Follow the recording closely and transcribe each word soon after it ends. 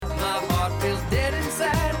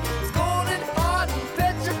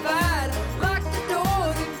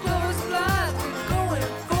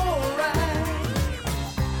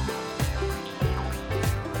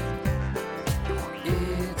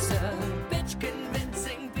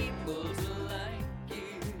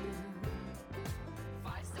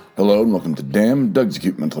Hello and welcome to Damn Doug's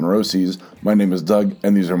Cute Mental Neuroses. My name is Doug,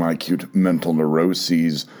 and these are my cute mental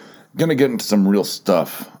neuroses. Gonna get into some real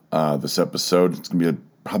stuff this episode. It's gonna be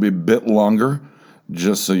probably a bit longer,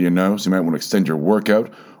 just so you know. So you might want to extend your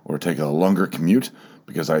workout or take a longer commute,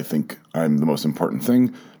 because I think I'm the most important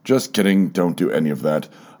thing. Just kidding, don't do any of that.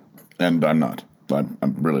 And I'm not. I'm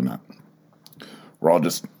really not. We're all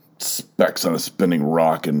just specks on a spinning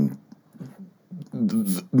rock, and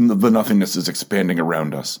the nothingness is expanding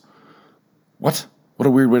around us. What? What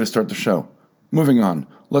a weird way to start the show. Moving on.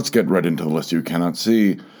 Let's get right into the list you cannot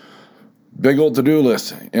see. Big old to-do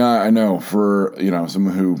list. Yeah, I know. For,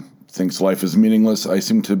 someone who thinks life is meaningless, I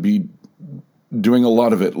seem to be doing a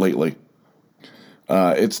lot of it lately.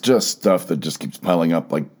 It's just stuff that just keeps piling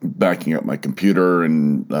up, like backing up my computer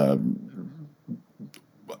and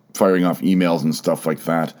firing off emails and stuff like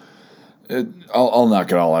that. I'll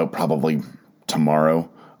knock it all out probably tomorrow.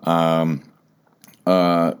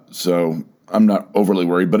 So I'm not overly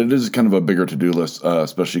worried, but it is kind of a bigger to-do list,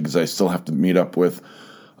 especially because I still have to meet up with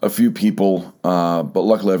a few people. But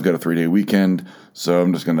luckily I've got a 3-day weekend, so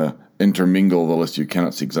I'm just going to intermingle the list you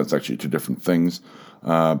cannot see, because that's actually two different things.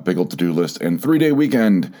 Big old to-do list and 3-day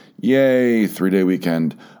weekend. Yay, 3-day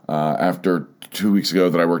weekend. After 2 weeks ago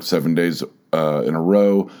that I worked 7 days in a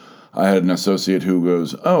row, I had an associate who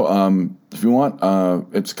goes, if you want,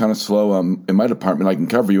 it's kind of slow. In my department, I can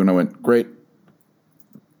cover you. And I went, great.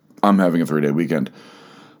 I'm having a 3-day weekend.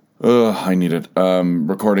 I need it.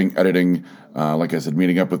 Recording, editing, like I said,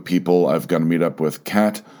 meeting up with people. I've got to meet up with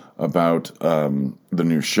Kat about the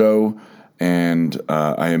new show. And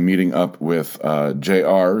I am meeting up with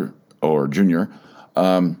JR, or Junior.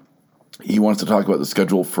 He wants to talk about the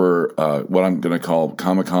schedule for what I'm going to call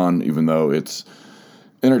Comic-Con, even though it's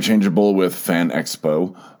interchangeable with Fan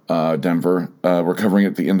Expo, Denver. We're covering it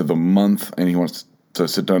at the end of the month, and he wants to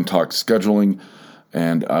sit down and talk scheduling.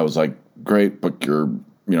 And I was like, great, book your,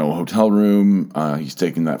 hotel room. He's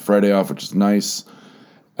taking that Friday off, which is nice.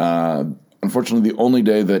 Unfortunately, the only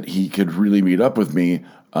day that he could really meet up with me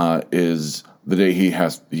is the day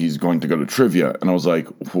he's going to go to trivia. And I was like,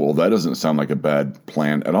 well, that doesn't sound like a bad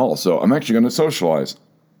plan at all. So I'm actually going to socialize.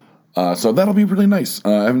 So that'll be really nice.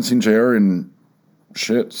 I haven't seen JR in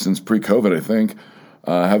since pre-COVID, I think.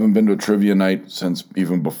 I haven't been to a trivia night since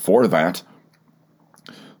even before that.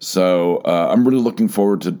 So I'm really looking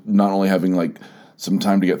forward to not only having some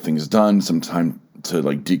time to get things done, some time to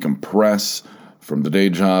decompress from the day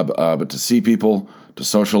job, but to see people, to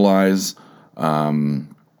socialize.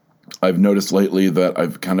 I've noticed lately that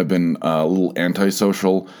I've kind of been a little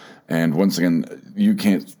antisocial, and once again, you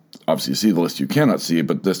can't obviously see the list, you cannot see it,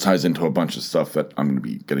 but this ties into a bunch of stuff that I'm going to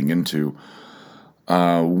be getting into.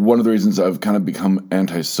 One of the reasons I've kind of become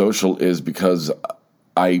antisocial is because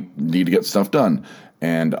I need to get stuff done.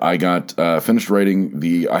 And I got finished writing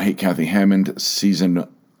the I Hate Kathy Hammond Season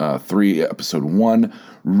 3, Episode 1.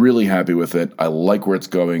 Really happy with it. I like where it's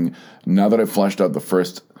going. Now that I've fleshed out the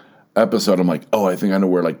first episode, I'm like, I think I know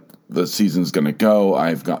where the season's going to go.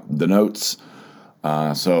 I've got the notes.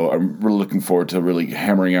 So I'm really looking forward to really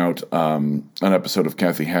hammering out an episode of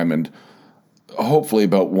Kathy Hammond, hopefully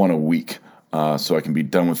about one a week. So I can be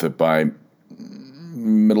done with it by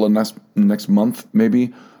middle of next month,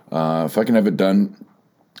 maybe. If I can have it done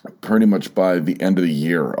pretty much by the end of the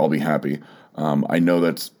year, I'll be happy. I know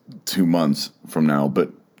that's 2 months from now,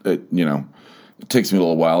 but it takes me a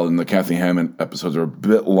little while. And the Kathy Hammond episodes are a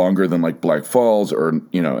bit longer than Black Falls, or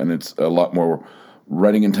and it's a lot more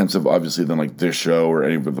writing intensive, obviously, than this show or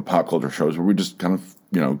any of the pop culture shows where we just kind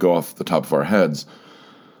of go off the top of our heads.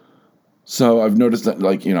 So I've noticed that,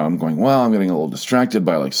 I'm going, I'm getting a little distracted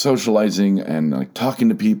by, socializing and, talking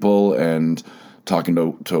to people and talking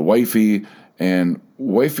to Wifey. And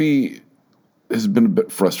Wifey has been a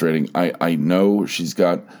bit frustrating. I know she's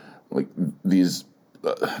got, these,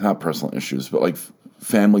 not personal issues, but,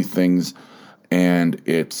 family things. And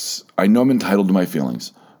I know I'm entitled to my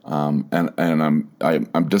feelings. And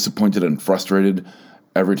I'm disappointed and frustrated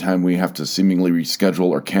every time we have to seemingly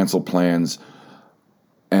reschedule or cancel plans.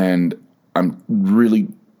 And I'm really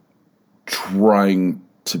trying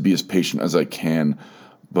to be as patient as I can,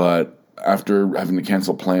 but after having to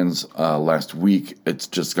cancel plans last week, it's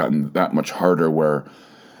just gotten that much harder where,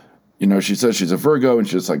 she says she's a Virgo and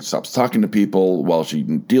she just stops talking to people while she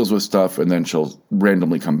deals with stuff, and then she'll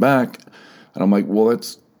randomly come back. And I'm like, well,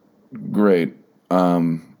 that's great.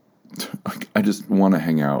 I just want to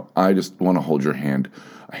hang out. I just want to hold your hand.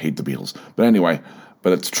 I hate the Beatles. But anyway,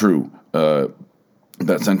 but it's true.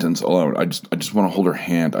 That sentence alone, I just want to hold her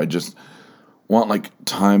hand. I just want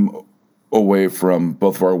time away from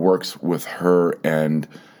both of our works with her, and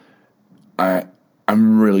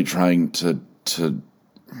I'm really trying to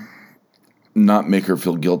not make her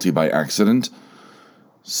feel guilty by accident.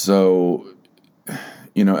 So,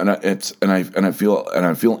 I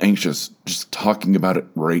feel anxious just talking about it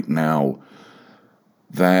right now,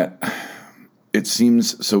 that it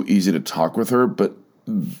seems so easy to talk with her, but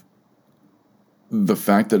the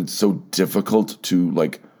fact that it's so difficult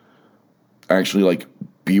to actually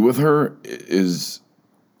be with her is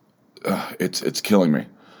it's killing me.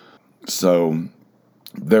 So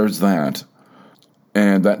there's that.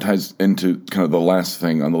 And that ties into kind of the last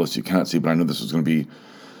thing on the list you can't see, but I know this was going to be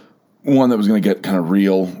one that was going to get kind of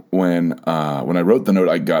real. When I wrote the note,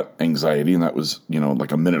 I got anxiety, and that was,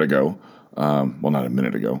 like a minute ago. Well, not a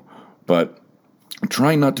minute ago, but I'm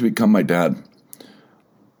trying not to become my dad.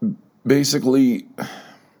 Basically,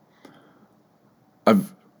 and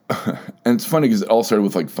it's funny because it all started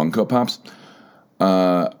with Funko Pops.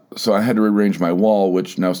 So I had to rearrange my wall,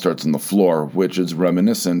 which now starts on the floor, which is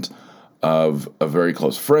reminiscent of a very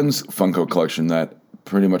close friend's Funko collection that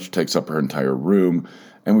pretty much takes up her entire room.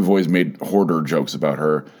 And we've always made hoarder jokes about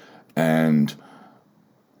her. And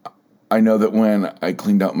I know that when I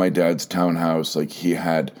cleaned out my dad's townhouse, he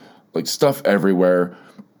had stuff everywhere.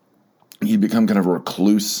 He'd become kind of a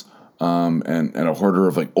recluse, and a hoarder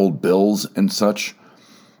of old bills and such.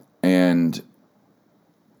 And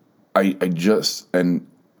I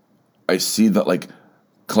see that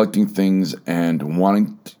collecting things and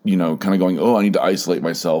wanting, kind of going, oh, I need to isolate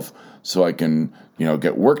myself so I can,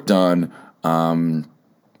 get work done.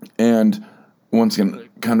 And once again,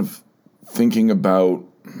 kind of thinking about,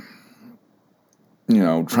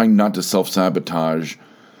 trying not to self-sabotage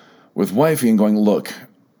with Wifey and going, look,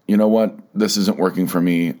 you know what? This isn't working for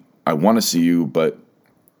me. I want to see you, but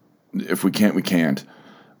if we can't, we can't.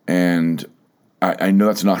 And I know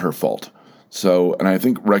that's not her fault. So, and I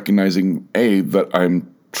think recognizing, that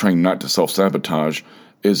I'm trying not to self-sabotage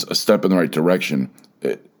is a step in the right direction.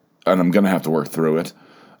 And I'm going to have to work through it,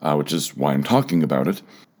 which is why I'm talking about it.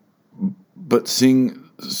 But seeing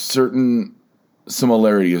certain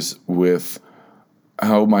similarities with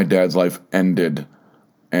how my dad's life ended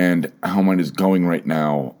and how mine is going right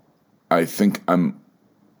now, I think I'm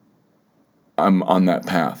on that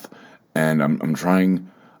path. And I'm going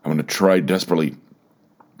to try desperately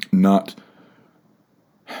not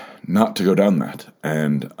to go down that.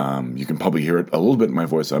 And you can probably hear it a little bit in my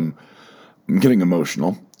voice. I'm getting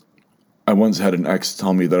emotional. I once had an ex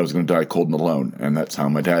tell me that I was going to die cold and alone, and that's how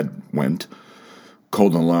my dad went.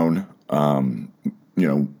 Cold and alone.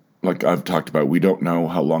 Like I've talked about, we don't know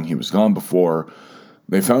how long he was gone before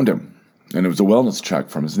they found him. And it was a wellness check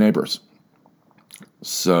from his neighbors.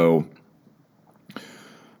 So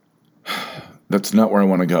that's not where I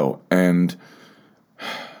want to go. And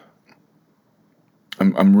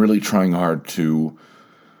I'm really trying hard to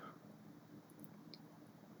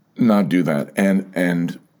not do that.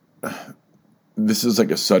 And this is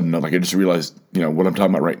a sudden note. I just realized, what I'm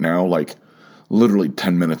talking about right now, literally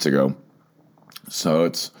 10 minutes ago. So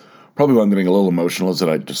it's probably why I'm getting a little emotional, is that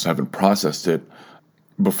I just haven't processed it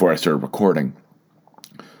before I started recording.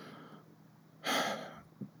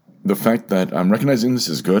 The fact that I'm recognizing this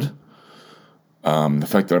is good. The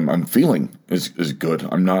fact that I'm feeling is good.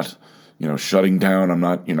 I'm not, shutting down. I'm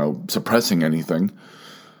not, suppressing anything.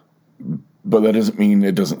 But that doesn't mean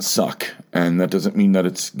it doesn't suck. And that doesn't mean that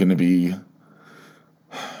it's going to be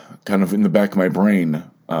kind of in the back of my brain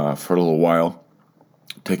for a little while,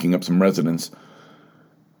 taking up some residence.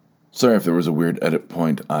 Sorry if there was a weird edit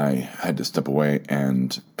point. I had to step away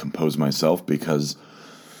and compose myself because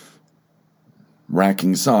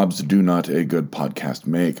racking sobs do not a good podcast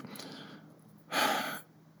make.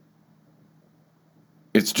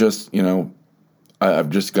 It's just, I've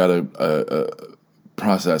just got to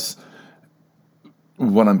process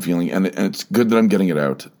what I'm feeling, and it's good that I'm getting it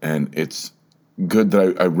out, and it's good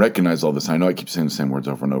that I recognize all this. I know I keep saying the same words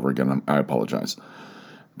over and over again. I apologize.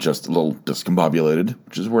 Just a little discombobulated,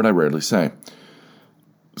 which is a word I rarely say.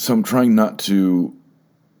 So I'm trying not to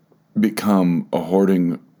become a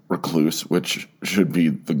hoarding recluse, which should be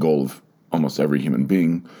the goal of almost every human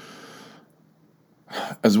being.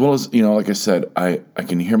 As well as, like I said, I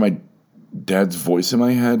can hear my dad's voice in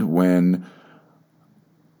my head when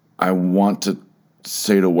I want to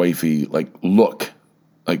say to Wifey, look,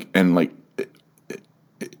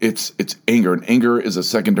 it's anger, and anger is a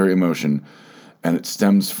secondary emotion, and it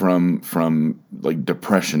stems from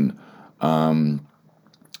depression, and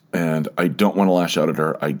I don't want to lash out at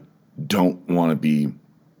her. I don't want to be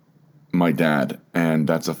my dad, and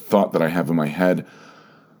that's a thought that I have in my head,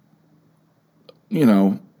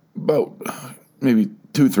 about maybe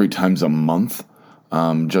 2-3 times a month,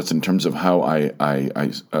 just in terms of how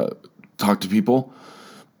I talk to people.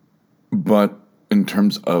 But in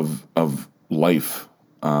terms of life.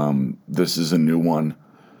 This is a new one,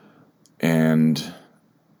 and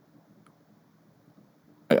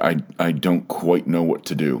I don't quite know what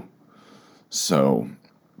to do. So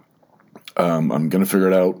I'm going to figure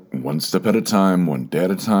it out one step at a time, one day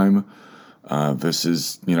at a time. This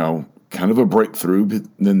is, kind of a breakthrough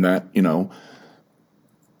in that, God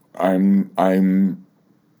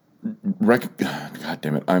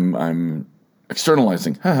damn it, I'm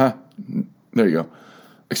externalizing. There you go.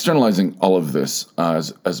 Externalizing all of this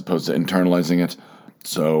as opposed to internalizing it.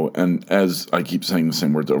 So, and as I keep saying the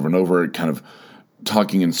same words over and over, kind of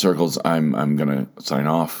talking in circles, I'm gonna sign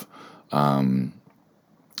off.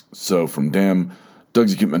 So from Damn,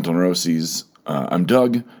 Doug's Acute Mental Neuroses, I'm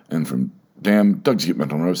Doug, and from Damn, Doug's Acute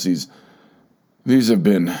Mental Neuroses, these have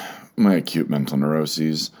been my acute mental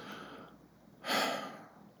neuroses.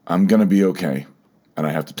 I'm gonna be okay, and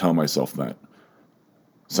I have to tell myself that.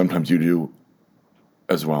 Sometimes you do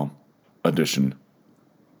as well. Addition.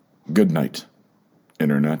 Good night,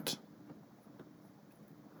 Internet.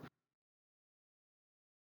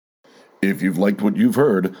 If you've liked what you've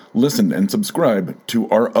heard, listen and subscribe to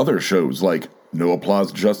our other shows like No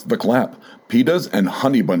Applause, Just the Clap, PETA's and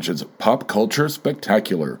Honey Bunch's Pop Culture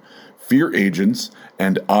Spectacular, Fear Agents,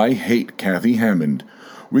 and I Hate Kathy Hammond.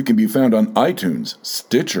 We can be found on iTunes,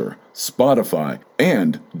 Stitcher, Spotify,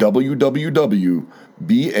 and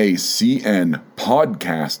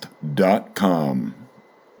www.bacnpodcast.com.